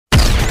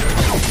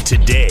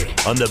Today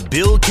on The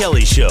Bill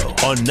Kelly Show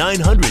on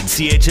 900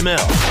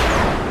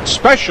 CHML.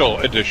 Special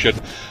edition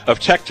of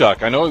Tech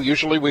Talk. I know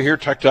usually we hear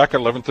Tech Talk at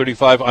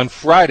 11:35 on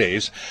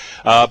Fridays,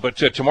 but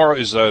tomorrow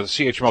is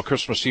CHML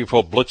Christmas Eve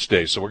Full Blitz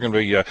Day, so we're going to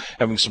be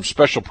having some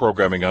special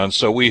programming on.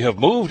 So we have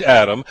moved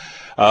Adam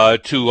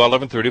to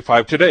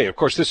 11:35 today. Of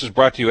course, this is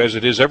brought to you, as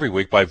it is every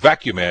week, by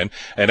VacuumMan,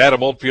 and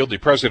Adam Oldfield, the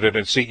president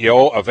and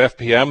CEO of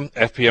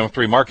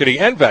FPM3 Marketing,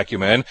 and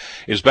VacuumMan,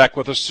 is back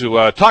with us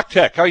to talk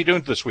tech. How are you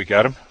doing this week,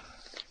 Adam?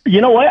 You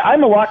know what?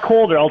 I'm a lot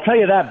colder. I'll tell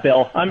you that,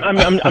 Bill.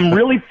 I'm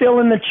really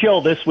feeling the chill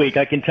this week,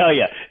 I can tell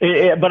you.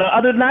 But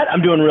other than that,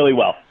 I'm doing really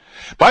well.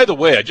 By the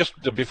way,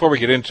 before we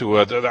get into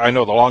I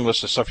know the long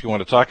list of stuff you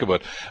want to talk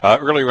about.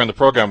 Earlier in the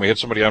program, we had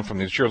somebody on from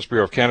the Insurance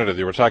Bureau of Canada.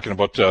 They were talking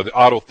about the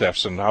auto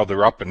thefts and how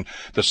they're up in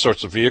the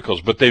sorts of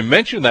vehicles. But they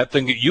mentioned that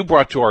thing that you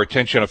brought to our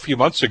attention a few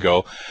months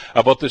ago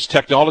about this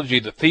technology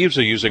that thieves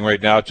are using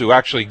right now to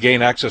actually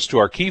gain access to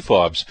our key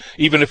fobs.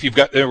 Even if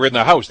they're in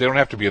the house, they don't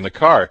have to be in the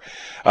car.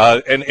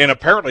 And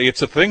apparently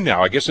it's a thing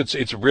now. I guess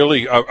it's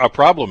really a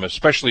problem,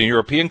 especially in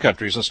European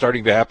countries, and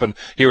starting to happen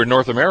here in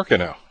North America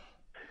now.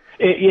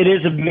 It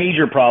is a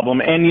major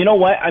problem. And you know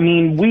what? I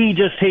mean, we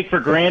just take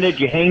for granted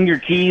you hang your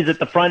keys at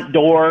the front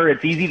door.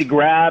 It's easy to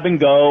grab and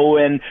go.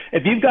 And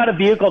if you've got a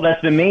vehicle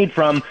that's been made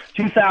from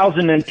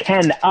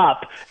 2010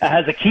 up,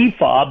 has a key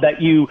fob that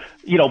you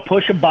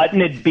push a button,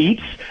 it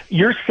beeps,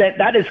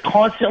 that is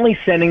constantly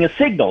sending a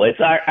signal.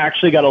 It's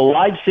actually got a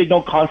live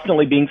signal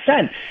constantly being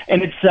sent.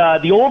 And it's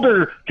the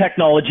older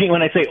technology,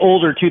 when I say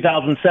older,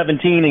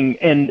 2017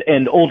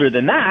 and older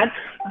than that,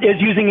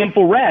 is using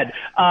infrared.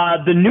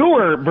 The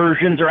newer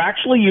versions are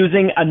actually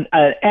using an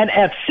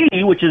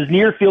NFC, which is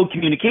near field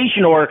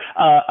communication, or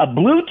a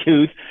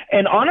Bluetooth.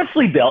 And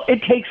honestly, Bill,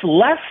 it takes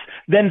less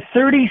than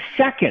 30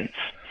 seconds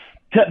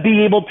to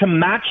be able to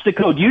match the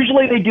code.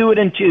 Usually they do it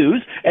in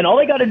twos, and all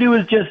they got to do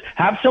is just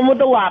have someone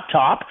with a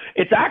laptop.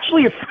 It's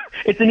actually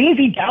it's an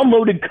easy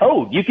downloaded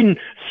code. You can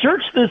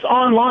search this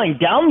online,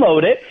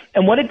 download it,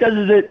 and what it does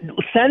is it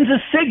sends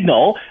a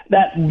signal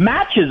that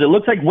matches. It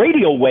looks like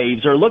radio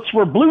waves or looks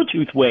for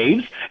Bluetooth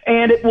waves,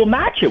 and it will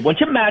match it. Once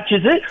it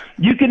matches it,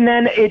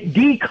 it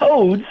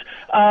decodes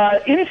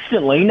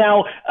instantly.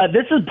 Now,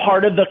 this is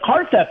part of the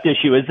car theft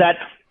issue, is that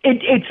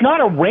it's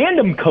not a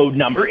random code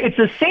number. It's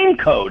the same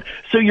code.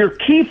 So your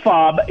key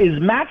fob is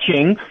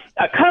matching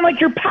kind of like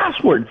your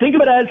password. Think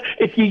of it as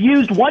if you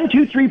used 1,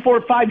 2, 3,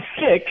 4, 5,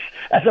 6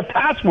 as a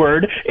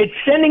password, it's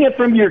sending it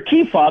from your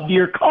key fob to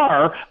your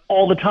car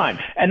all the time.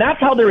 And that's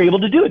how they're able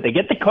to do it. They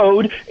get the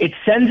code, it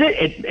sends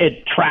it,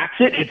 it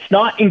tracks it, it's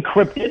not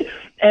encrypted,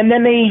 and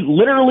then they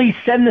literally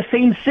send the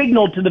same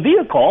signal to the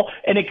vehicle,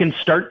 and it can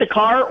start the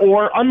car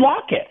or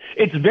unlock it.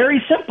 It's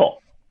very simple.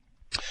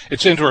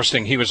 It's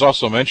interesting. He was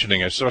also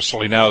mentioning,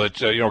 especially now that,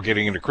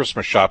 getting into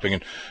Christmas shopping,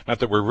 and not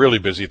that we're really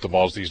busy at the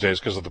malls these days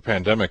because of the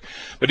pandemic,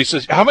 but he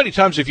says, how many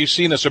times have you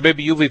seen this, or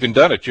maybe you've even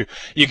done it? You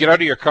get out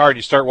of your car and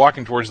you start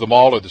walking towards the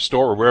mall or the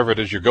store or wherever it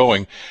is you're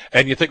going,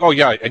 and you think, oh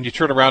yeah, and you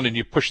turn around and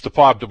you push the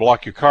fob to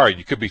block your car.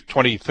 You could be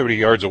 20, 30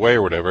 yards away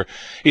or whatever.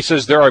 He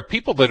says there are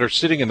people that are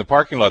sitting in the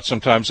parking lot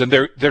sometimes, and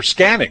they're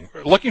scanning,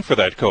 looking for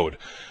that code.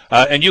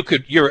 And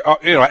you're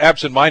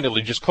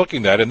absentmindedly just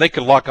clicking that, and they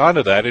can lock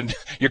onto that, and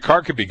your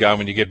car could be gone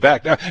when you get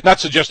back. Now, not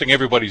suggesting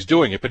everybody's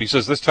doing it, but he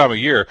says this time of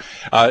year,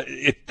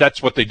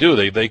 that's what they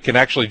do. They can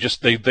actually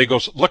they go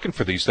looking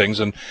for these things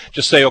and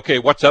just say, okay,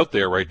 what's out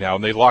there right now,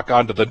 and they lock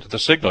onto the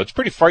signal. It's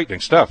pretty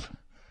frightening stuff.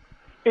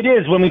 It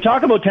is. When we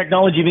talk about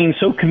technology being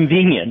so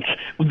convenient,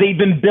 they've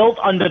been built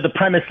under the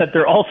premise that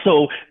they're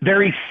also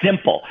very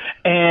simple.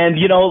 And,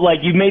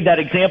 like you made that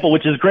example,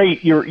 which is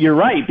great. You're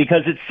right,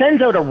 because it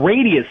sends out a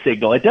radius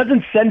signal. It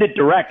doesn't send it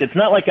direct. It's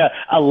not like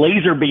a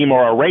laser beam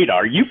or a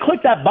radar. You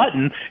click that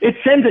button, it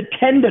sends a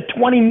 10 to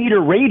 20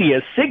 meter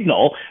radius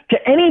signal to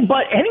any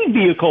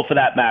vehicle for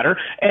that matter.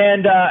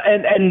 And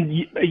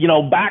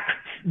back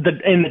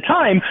in the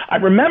time, I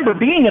remember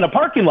being in a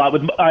parking lot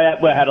I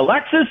had a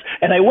Lexus,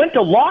 and I went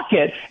to lock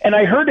it, and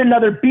I heard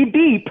another beep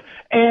beep,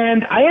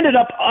 and I ended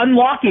up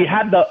unlocking. It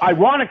had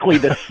ironically,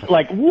 this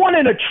like 1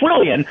 in a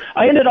trillion.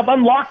 I ended up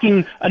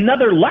unlocking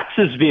another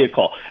Lexus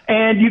vehicle,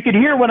 and you could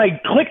hear when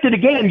I clicked it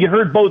again, you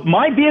heard both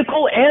my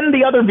vehicle and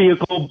the other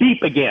vehicle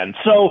beep again.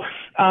 So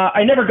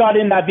I never got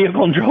in that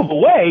vehicle and drove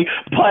away,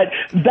 but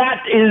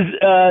that is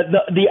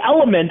the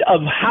element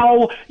of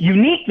how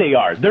unique they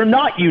are. They're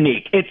not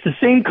unique. It's the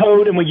same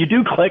code, and when you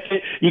do click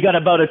it, you got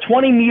about a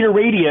 20-meter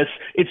radius.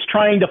 It's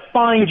trying to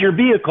find your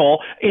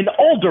vehicle in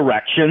all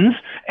directions,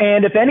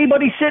 and if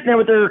anybody's sitting there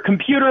with their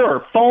computer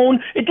or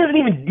phone, it doesn't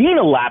even need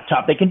a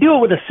laptop. They can do it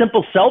with a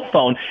simple cell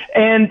phone,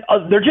 and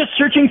they're just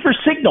searching for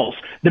signals.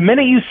 The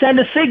minute you send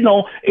a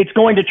signal, it's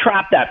going to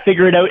trap that,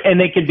 figure it out, and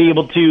they can be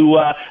able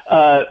to,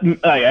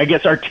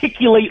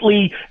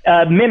 articulately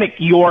mimic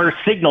your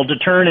signal to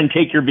turn and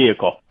take your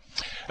vehicle.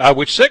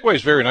 Which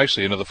segues very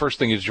nicely into the first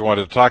thing that you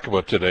wanted to talk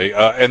about today,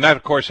 and that,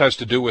 of course, has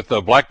to do with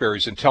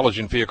BlackBerry's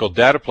intelligent vehicle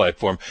data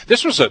platform.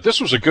 This was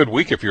a good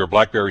week if you're a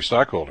BlackBerry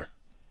stockholder.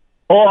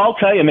 Oh, I'll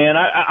tell you, man,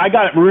 I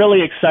got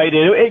really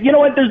excited. You know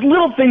what? There's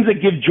little things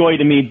that give joy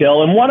to me,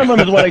 Bill, and one of them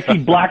is when I see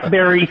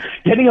BlackBerry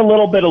getting a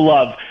little bit of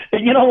love.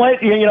 You know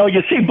what?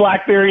 You see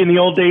BlackBerry in the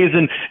old days,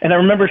 and I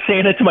remember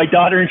saying it to my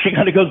daughter, and she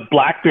kind of goes,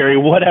 BlackBerry,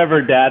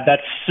 whatever, Dad,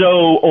 that's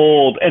so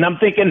old. And I'm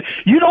thinking,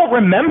 you don't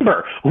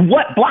remember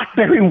what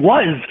BlackBerry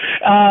was.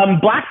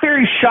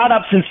 BlackBerry shot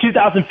up since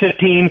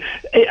 2015.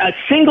 A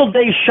single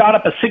day shot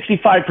up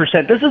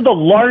 65%. This is the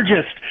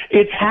largest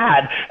it's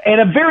had,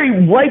 and a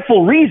very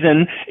rightful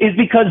reason is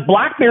because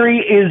BlackBerry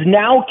is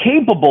now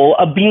capable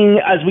of being,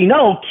 as we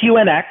know,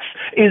 QNX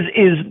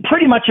is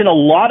pretty much in a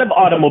lot of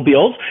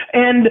automobiles.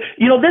 And,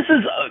 this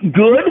is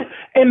good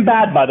and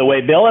bad, by the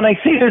way, Bill. And I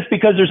say this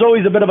because there's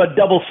always a bit of a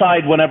double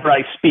side whenever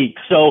I speak.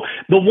 So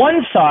the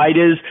one side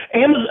is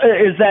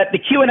that the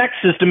QNX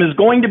system is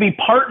going to be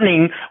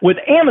partnering with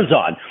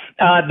Amazon,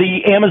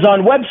 the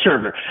Amazon web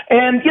server.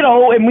 And,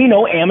 and we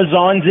know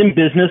Amazon's in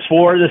business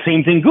for the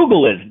same thing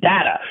Google is,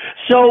 data.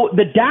 So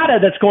the data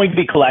that's going to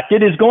be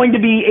collected is going to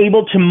be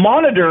able to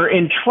monitor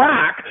and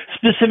track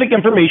specific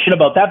information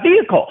about that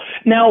vehicle.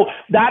 Now,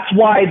 that's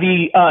why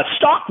the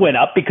stock went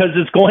up, because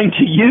it's going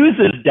to use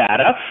this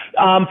data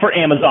for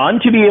Amazon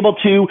to be able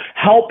to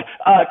help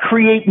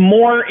create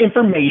more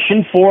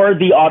information for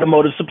the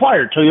automotive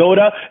supplier.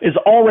 Toyota is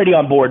already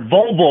on board.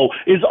 Volvo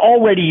is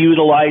already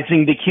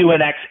utilizing the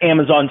QNX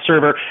Amazon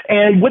server.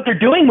 And what they're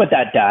doing with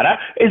that data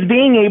is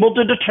being able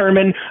to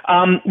determine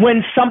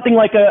when something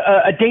like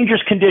a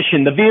dangerous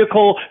condition, the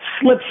vehicle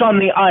slips on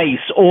the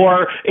ice,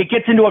 or it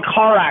gets into a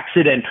car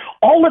accident.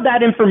 All of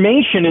that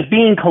information is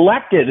being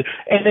collected,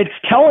 and it's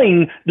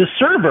telling the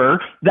server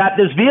that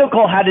this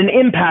vehicle had an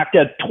impact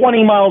at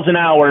 20 miles an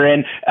hour,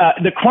 and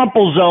the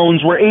crumple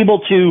zones were able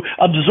to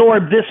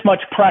absorb this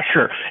much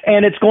pressure,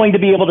 and it's going to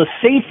be able to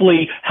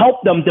safely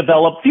help them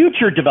develop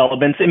future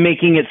developments in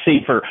making it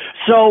safer.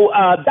 So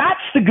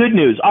that's the good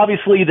news.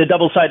 Obviously, the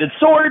double-sided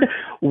sword,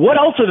 what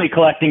else are they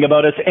collecting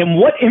about us, and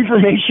what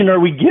information are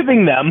we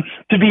giving them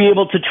to be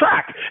able to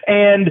track?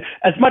 And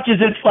as much as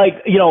it's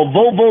like,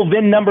 Volvo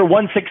VIN number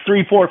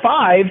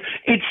 16345,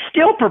 it's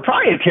still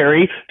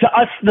proprietary to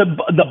us,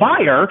 the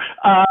buyer.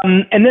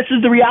 And this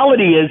is the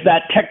reality, is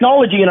that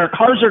technology in our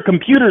cars are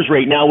computers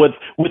right now with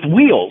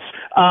wheels.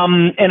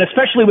 And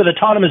especially with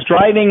autonomous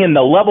driving and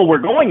the level we're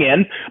going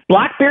in,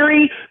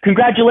 BlackBerry,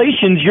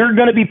 congratulations, you're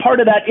going to be part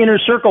of that inner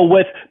circle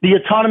with the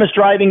autonomous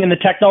driving and the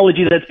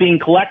technology that's being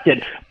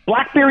collected.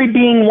 BlackBerry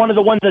being one of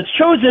the ones that's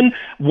chosen,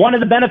 one of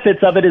the benefits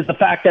of it is the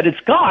fact that it's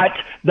got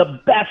the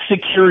best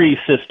security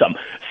system.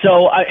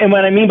 So, and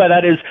what I mean by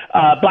that is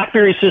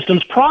BlackBerry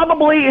systems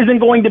probably isn't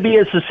going to be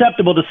as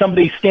susceptible to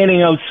somebody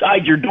standing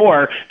outside your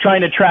door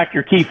trying to track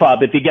your key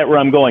fob, if you get where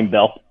I'm going,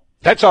 Bill.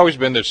 That's always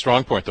been their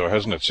strong point, though,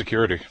 hasn't it?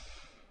 Security.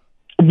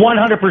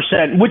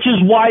 100%, which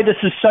is why this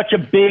is such a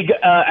big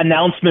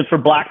announcement for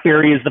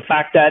BlackBerry, is the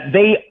fact that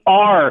they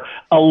are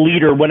a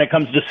leader when it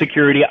comes to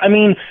security. I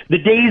mean, the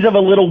days of a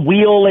little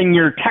wheel and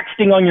you're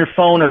texting on your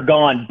phone are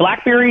gone.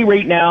 BlackBerry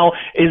right now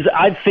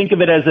I think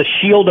of it as a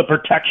shield of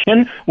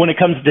protection when it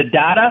comes to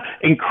data,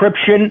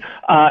 encryption,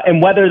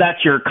 and whether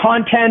that's your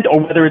content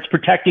or whether it's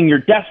protecting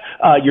your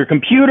your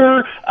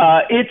computer.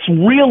 It's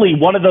really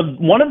one of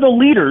the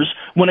leaders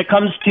when it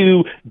comes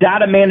to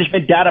data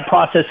management, data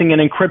processing,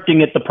 and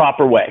encrypting it the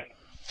proper way.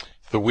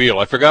 The wheel.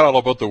 I forgot all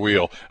about the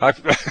wheel. I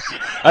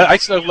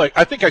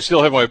think I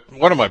still have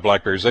one of my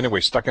BlackBerries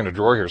anyway stuck in a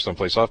drawer here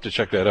someplace. I'll have to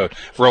check that out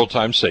for old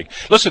time's sake.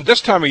 Listen,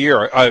 this time of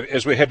year,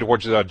 as we head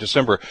towards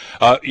December,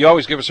 you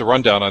always give us a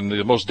rundown on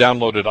the most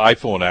downloaded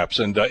iPhone apps,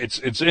 and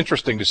it's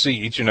interesting to see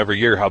each and every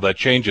year how that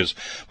changes.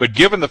 But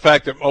given the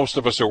fact that most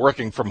of us are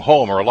working from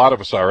home, or a lot of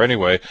us are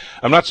anyway,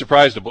 I'm not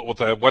surprised about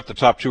what the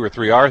top 2 or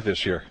 3 are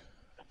this year.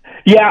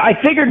 Yeah,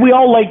 I figured we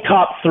all like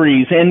top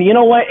threes, and you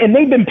know what? And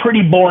they've been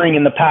pretty boring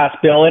in the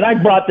past, Bill. And I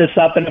brought this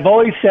up, and I've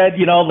always said,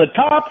 the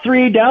top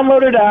 3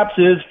 downloaded apps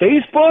is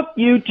Facebook,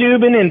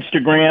 YouTube, and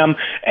Instagram.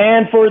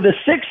 And for the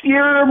 6th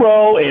year in a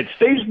row, it's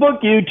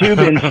Facebook, YouTube,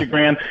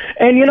 Instagram.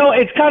 And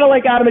it's kind of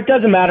like, Adam, it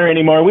doesn't matter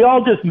anymore. We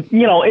all just,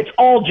 it's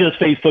all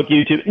just Facebook,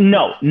 YouTube.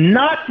 No,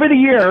 not for the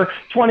year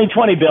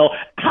 2020, Bill.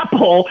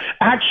 Apple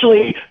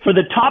actually, for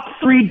the top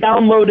 3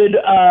 downloaded,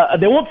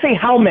 they won't say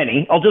how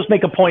many. I'll just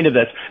make a point of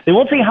this. They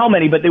won't say how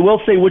many, but they will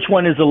say which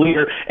one is the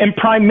leader. And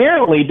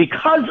primarily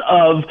because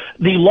of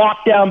the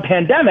lockdown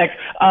pandemic,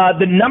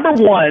 the number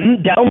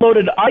 1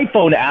 downloaded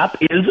iPhone app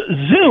is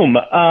Zoom.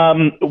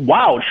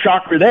 Wow,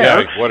 shocker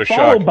there. Yeah, what a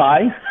Followed shock.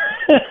 by,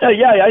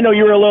 yeah, I know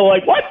you were a little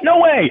like, what? No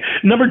way.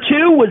 Number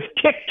 2 was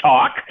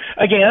TikTok.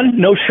 Again,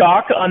 no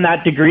shock on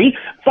that degree.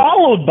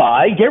 Followed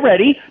by, get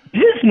ready,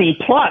 Disney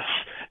Plus.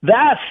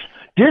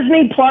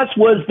 Disney Plus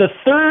was the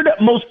 3rd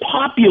most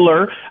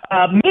popular,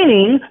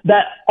 meaning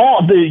that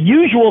all the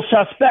usual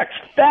suspects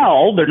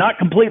fell. They're not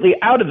completely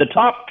out of the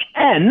top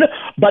 10,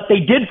 but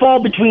they did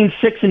fall between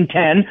 6 and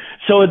 10.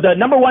 So the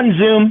number 1,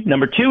 Zoom,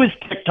 number 2 is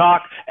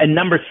TikTok, and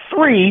number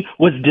 3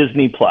 was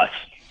Disney Plus.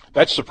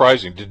 That's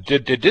surprising.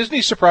 Did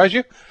Disney surprise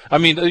you? I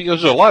mean,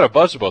 there's a lot of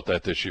buzz about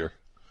that this year.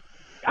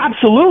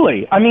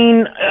 Absolutely. I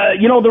mean,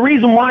 the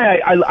reason why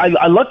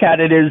I look at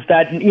it is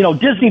that,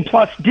 Disney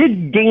Plus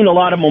did gain a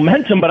lot of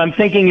momentum, but I'm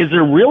thinking, is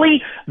there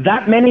really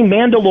that many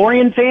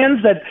Mandalorian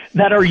fans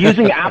that are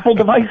using Apple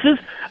devices?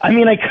 I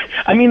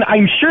mean,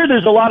 I'm sure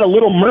there's a lot of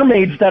little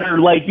mermaids that are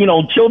like,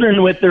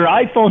 children with their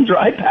iPhones or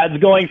iPads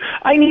going,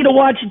 I need to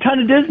watch a ton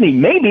of Disney.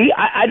 Maybe.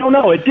 I don't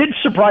know. It did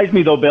surprise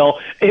me, though, Bill.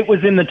 It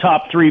was in the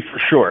top 3 for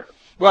sure.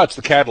 Well, it's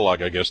the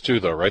catalog, I guess, too,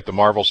 though, right? The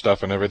Marvel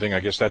stuff and everything. I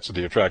guess that's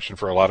the attraction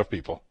for a lot of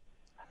people.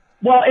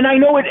 Well, and I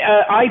know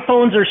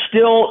iPhones are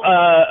still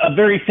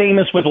very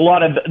famous with a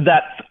lot of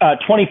that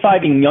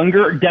 25 and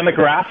younger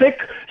demographic.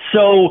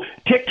 So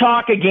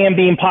TikTok, again,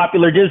 being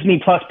popular, Disney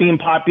Plus being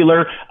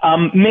popular,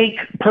 make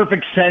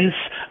perfect sense.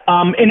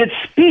 And it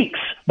speaks,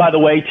 by the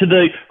way,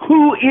 to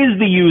who is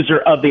the user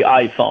of the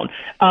iPhone.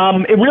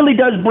 It really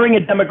does bring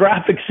a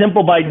demographic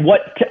simple by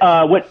what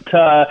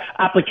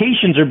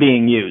applications are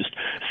being used.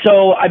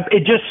 So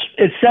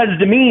it says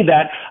to me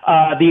that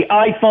the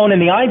iPhone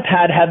and the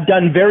iPad have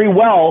done very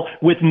well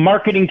with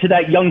marketing to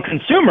that young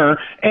consumer.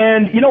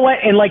 And you know what?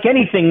 And like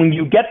anything, when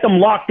you get them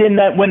locked in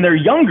that when they're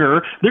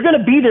younger, they're going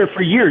to be there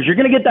for years. You're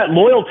going to get that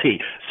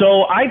loyalty.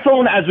 So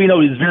iPhone, as we know,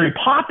 is very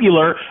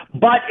popular,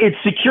 but it's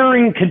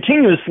securing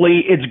continuously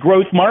its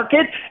growth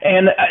market.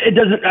 And it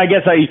doesn't, I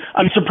guess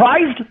I'm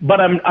surprised,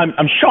 but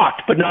I'm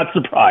shocked, but not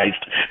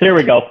surprised. There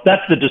we go.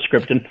 That's the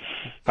description.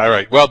 All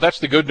right. Well, that's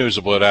the good news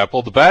about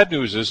Apple. The bad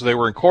news is they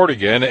were in court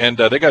again, and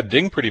they got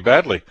dinged pretty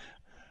badly.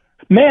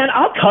 Man,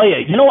 I'll tell you,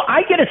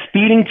 I get a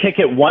speeding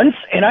ticket once,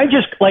 and I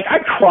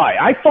cry.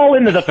 I fall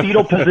into the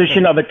fetal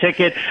position of a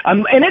ticket,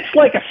 and it's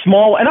like a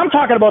small, and I'm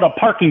talking about a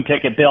parking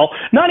ticket, Bill,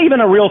 not even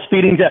a real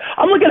speeding ticket.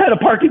 I'm looking at a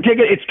parking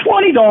ticket. It's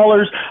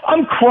 $20.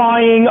 I'm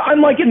crying.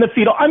 I'm like in the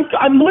fetal.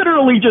 I'm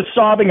literally just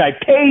sobbing. I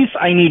pace.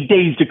 I need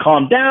days to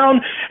calm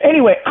down.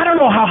 Anyway, I don't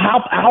know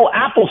how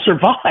Apple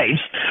survives,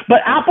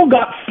 but Apple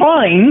got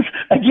fines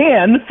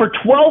again for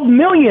 $12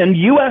 million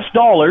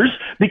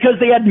because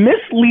they had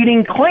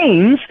misleading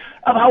claims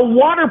of how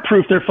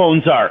waterproof their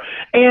phones are.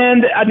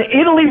 And an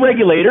Italy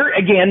regulator,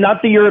 again,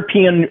 not the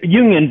European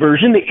Union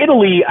version, the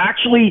Italy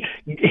actually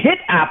hit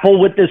Apple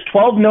with this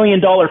 $12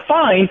 million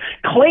fine,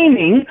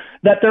 claiming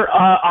that their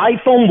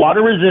iPhone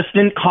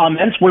water-resistant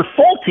comments were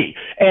faulty,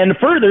 and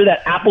further,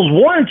 that Apple's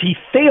warranty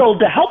failed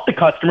to help the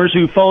customers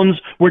whose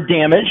phones were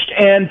damaged,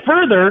 and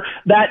further,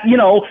 that,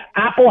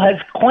 Apple has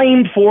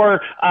claimed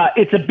for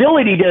its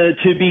ability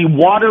to be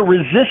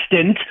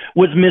water-resistant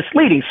was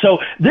misleading. So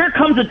there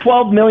comes a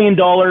 $12 million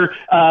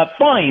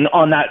fine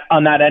on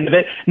that end of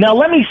it. Now,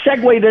 let me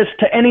segue this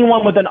to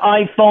anyone with an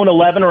iPhone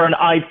 11 or an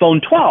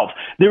iPhone 12.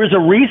 There is a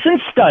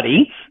recent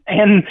study,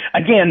 and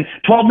again,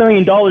 $12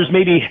 million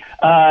maybe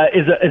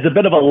is a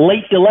bit of a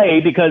late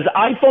delay because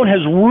iPhone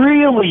has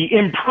really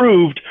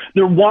improved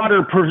their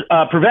water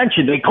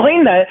prevention. They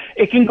claim that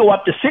it can go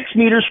up to 6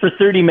 meters for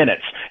 30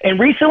 minutes. And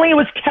recently it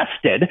was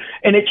tested,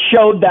 and it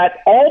showed that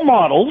all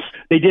models,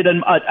 they did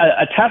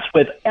a test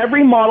with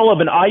every model of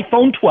an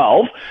iPhone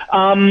 12,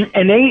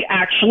 and they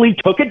actually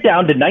took it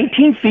down to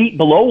 19 feet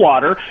below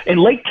water in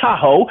Lake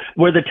Tahoe,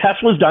 where the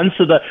test was done.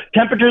 So the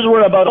temperatures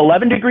were about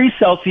 11 degrees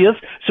Celsius.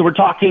 So we're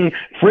talking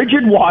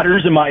frigid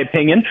waters, in my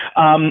opinion,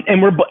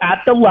 and we're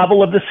at the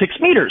level of the 6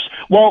 meters.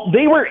 Well,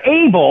 they were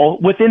able,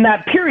 within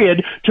that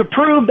period, to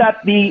prove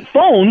that the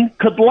phone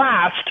could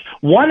last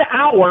 1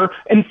 hour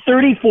and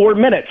 34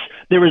 minutes.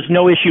 There was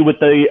no issue with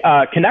the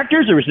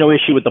connectors. There was no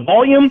issue with the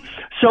volume.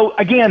 So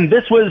again,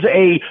 this was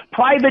a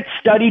private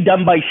study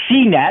done by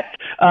CNET,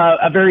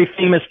 a very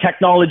famous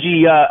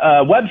technology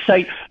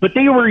website, but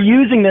they were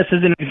using this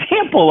as an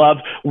example of,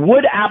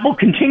 would Apple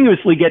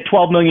continuously get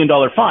 $12 million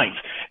fines?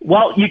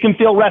 Well, you can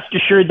feel rest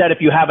assured that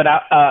if you have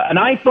an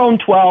iPhone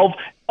 12,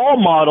 all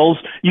models,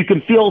 you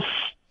can feel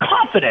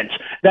confident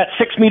that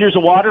 6 meters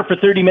of water for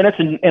 30 minutes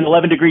and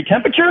 11-degree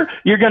temperature,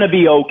 you're going to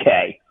be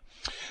okay.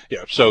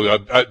 Yeah, so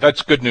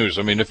that's good news.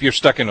 I mean, if you're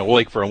stuck in a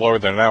lake for longer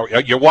than an hour,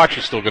 your watch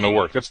is still going to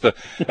work. That's the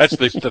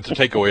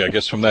takeaway, I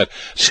guess, from that.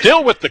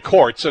 Still with the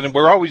courts, and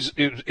we're always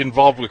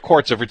involved with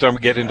courts every time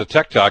we get into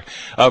Tech Talk.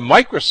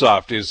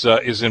 Microsoft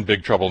is in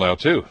big trouble now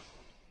too.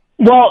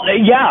 Well,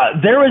 yeah,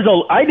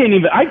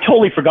 I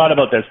totally forgot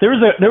about this. There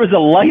was a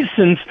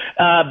license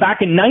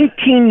back in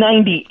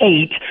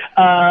 1998,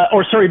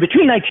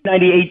 between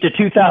 1998 to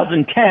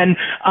 2010.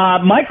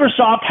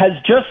 Microsoft has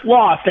just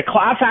lost a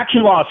class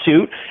action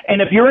lawsuit,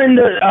 and if you're in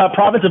the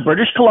province of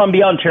British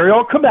Columbia, Ontario,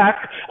 or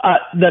Quebec,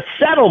 the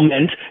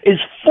settlement is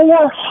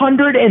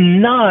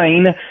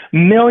 $409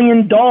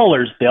 million,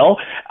 Bill.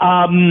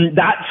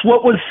 That's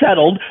what was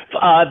settled.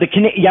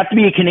 You have to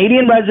be a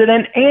Canadian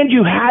resident, and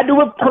you had to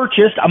have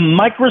purchased a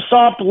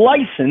Microsoft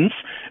license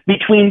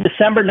between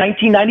December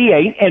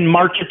 1998 and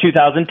March of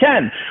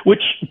 2010,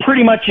 which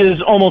pretty much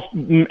is almost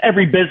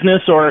every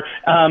business or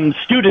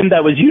student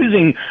that was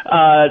using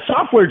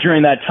software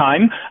during that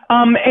time.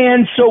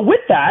 And so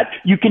with that,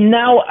 you can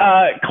now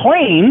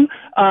claim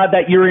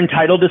that you're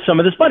entitled to some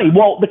of this money.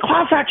 Well, the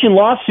class action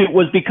lawsuit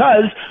was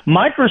because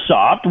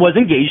Microsoft was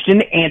engaged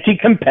in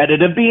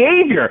anti-competitive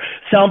behavior.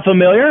 Sound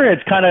familiar?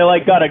 It's kind of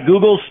like got a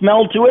Google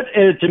smell to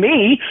it to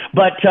me.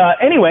 But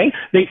anyway,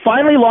 they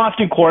finally lost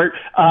in court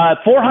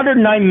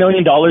 $409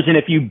 million. And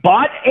if you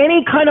bought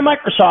any kind of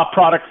Microsoft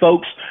product,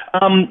 folks,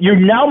 you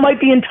now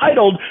might be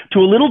entitled to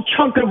a little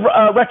chunk of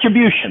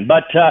retribution.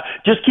 But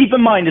just keep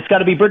in mind, it's got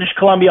to be British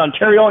Columbia,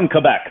 Ontario, and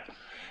Quebec.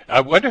 I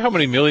wonder how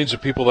many millions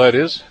of people that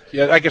is.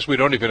 Yeah, I guess we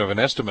don't even have an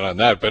estimate on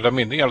that. But, I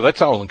mean, that's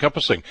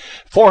all-encompassing.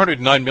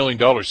 $409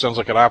 million sounds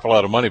like an awful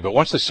lot of money. But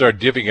once they start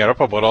divvying it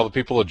up about all the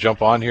people that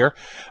jump on here,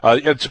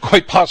 it's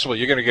quite possible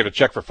you're going to get a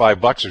check for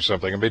 $5 or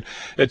something. I mean,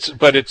 it's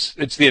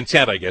the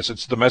intent, I guess.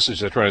 It's the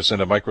message they're trying to send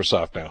to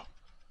Microsoft now.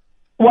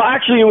 Well,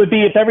 actually, it would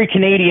be if every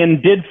Canadian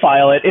did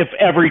file it. If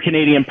every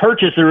Canadian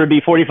purchased, there would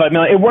be $45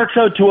 million. It works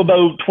out to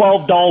about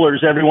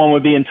 $12 everyone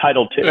would be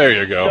entitled to. There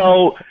you go.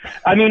 So,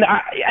 I mean,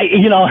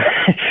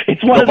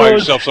 it's one Go of buy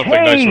those. Yourself something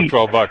nice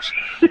for $12.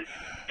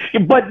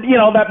 But,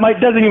 that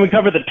doesn't even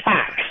cover the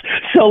tax.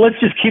 So let's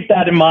just keep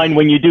that in mind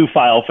when you do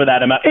file for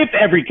that amount, if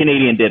every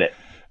Canadian did it.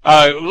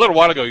 A little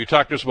while ago, you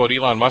talked to us about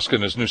Elon Musk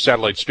and his new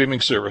satellite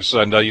streaming service,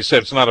 and you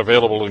said it's not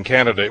available in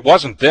Canada. It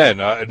wasn't then.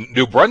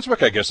 New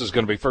Brunswick, I guess, is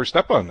going to be first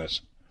up on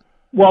this.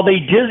 Well, they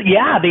did.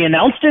 Yeah, they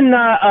announced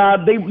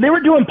they were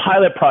doing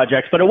pilot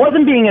projects, but it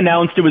wasn't being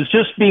announced. It was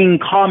just being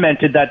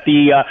commented that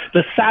the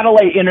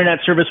satellite internet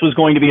service was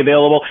going to be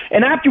available.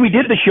 And after we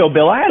did the show,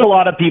 Bill, I had a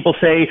lot of people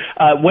say,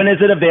 when is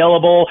it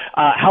available?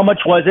 How much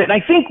was it? And I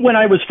think when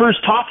I was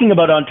first talking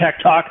about it on Tech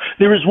Talk,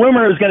 there was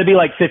rumor it was going to be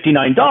like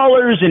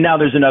 $59, and now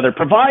there's another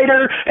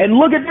provider. And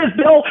look at this,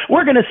 Bill.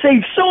 We're going to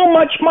save so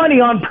much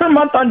money per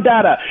month on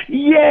data.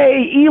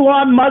 Yay!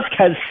 Elon Musk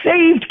has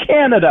saved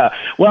Canada.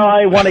 Well,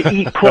 I want to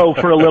eat crow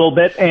for a little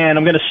bit, and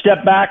I'm going to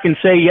step back and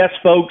say, yes,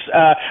 folks,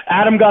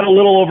 Adam got a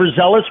little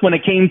overzealous when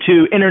it came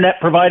to internet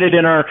provided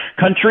in our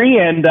country,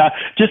 and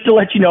just to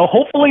let you know,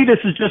 hopefully this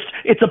is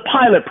it's a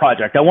pilot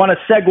project. I want to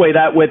segue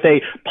that with a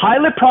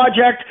pilot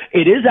project.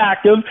 It is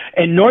active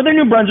in northern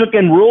New Brunswick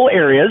and rural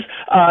areas.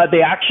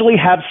 They actually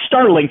have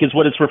Starlink is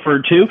what it's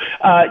referred to.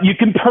 You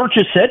can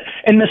purchase it,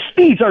 and the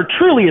speeds are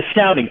truly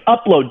astounding.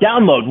 Upload,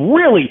 download,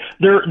 really,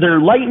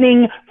 they're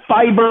lightning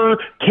fiber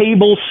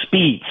cable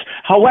speeds.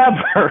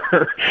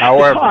 However,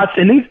 the cost,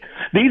 and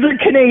these are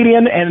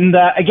Canadian, and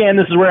again,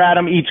 this is where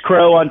Adam eats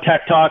crow on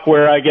Tech Talk,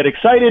 where I get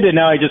excited, and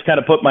now I just kind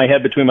of put my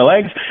head between my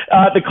legs.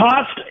 The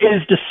cost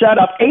is to set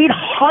up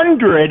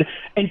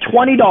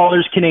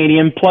 $820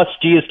 Canadian plus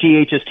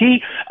GST,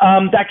 HST.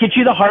 That gets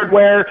you the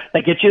hardware,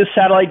 that gets you a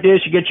satellite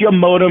dish, it gets you a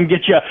modem,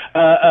 gets you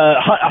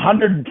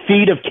 100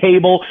 feet of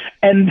cable,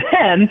 and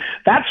then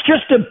that's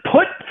just to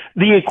put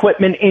the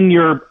equipment in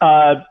your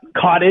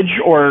cottage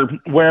or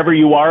wherever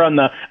you are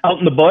out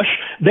in the bush.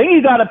 Then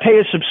you got to pay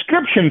a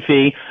subscription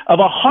fee of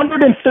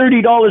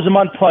 $130 a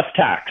month plus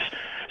tax.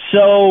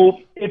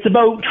 So it's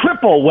about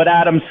triple what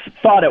Adam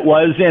thought it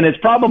was, and it's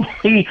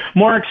probably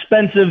more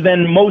expensive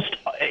than most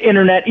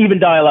internet, even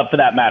dial-up for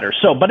that matter.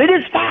 So, but it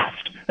is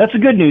fast. That's the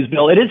good news,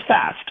 Bill. It is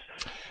fast.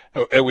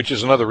 Which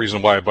is another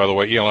reason why, by the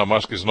way, Elon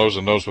Musk is nose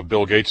to nose with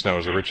Bill Gates now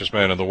as the richest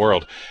man in the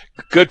world.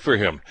 Good for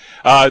him.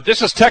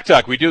 This is Tech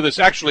Talk. We do this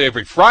actually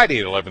every Friday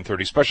at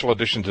 11:30. Special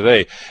edition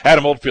today.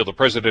 Adam Oldfield, the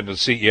president and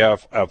CEO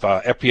of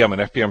FPM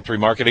and FPM3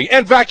 Marketing,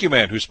 and Vacuum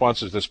Man, who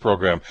sponsors this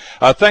program.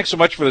 Thanks so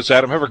much for this,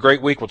 Adam. Have a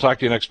great week. We'll talk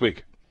to you next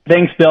week.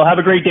 Thanks, Bill. Have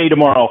a great day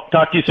tomorrow.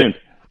 Talk to you soon.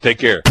 Take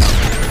care.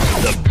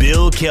 The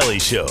Bill Kelly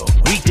Show.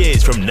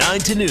 Weekdays from 9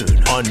 to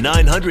noon on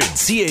 900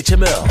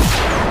 CHML.